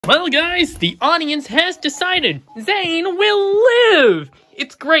Well, guys, the audience has decided Zane will live!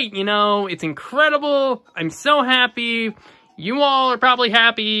 It's great, you know, it's incredible. I'm so happy. You all are probably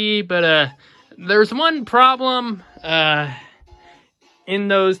happy, but, there's one problem. In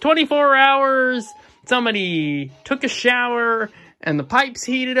those 24 hours, somebody took a shower, and the pipes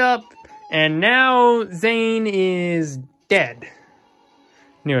heated up, and now Zane is dead.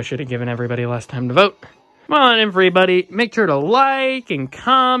 Knew I should have given everybody less time to vote. Come on, everybody, make sure to like and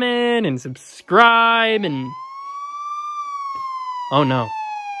comment and subscribe and... Oh no,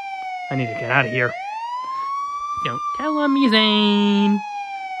 I need to get out of here. Don't tell on me, Zane.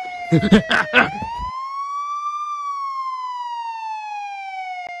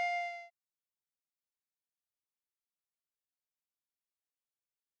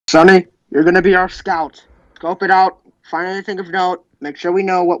 Sonny, you're gonna be our scout. Scope it out, find anything of note, make sure we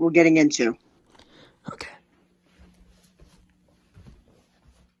know what we're getting into. Okay.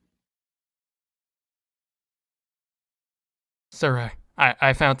 Sir,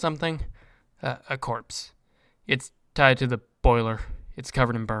 I found something. A corpse. It's tied to the boiler. It's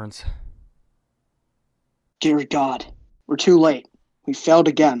covered in burns. Dear God, we're too late. We failed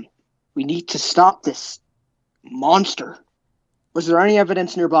again. We need to stop this monster. Was there any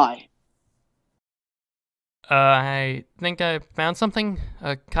evidence nearby? I think I found something.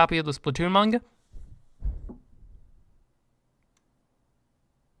 A copy of the Splatoon manga.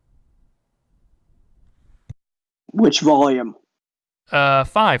 Which volume?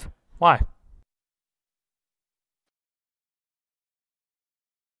 5. Why?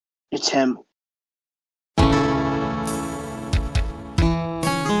 It's him.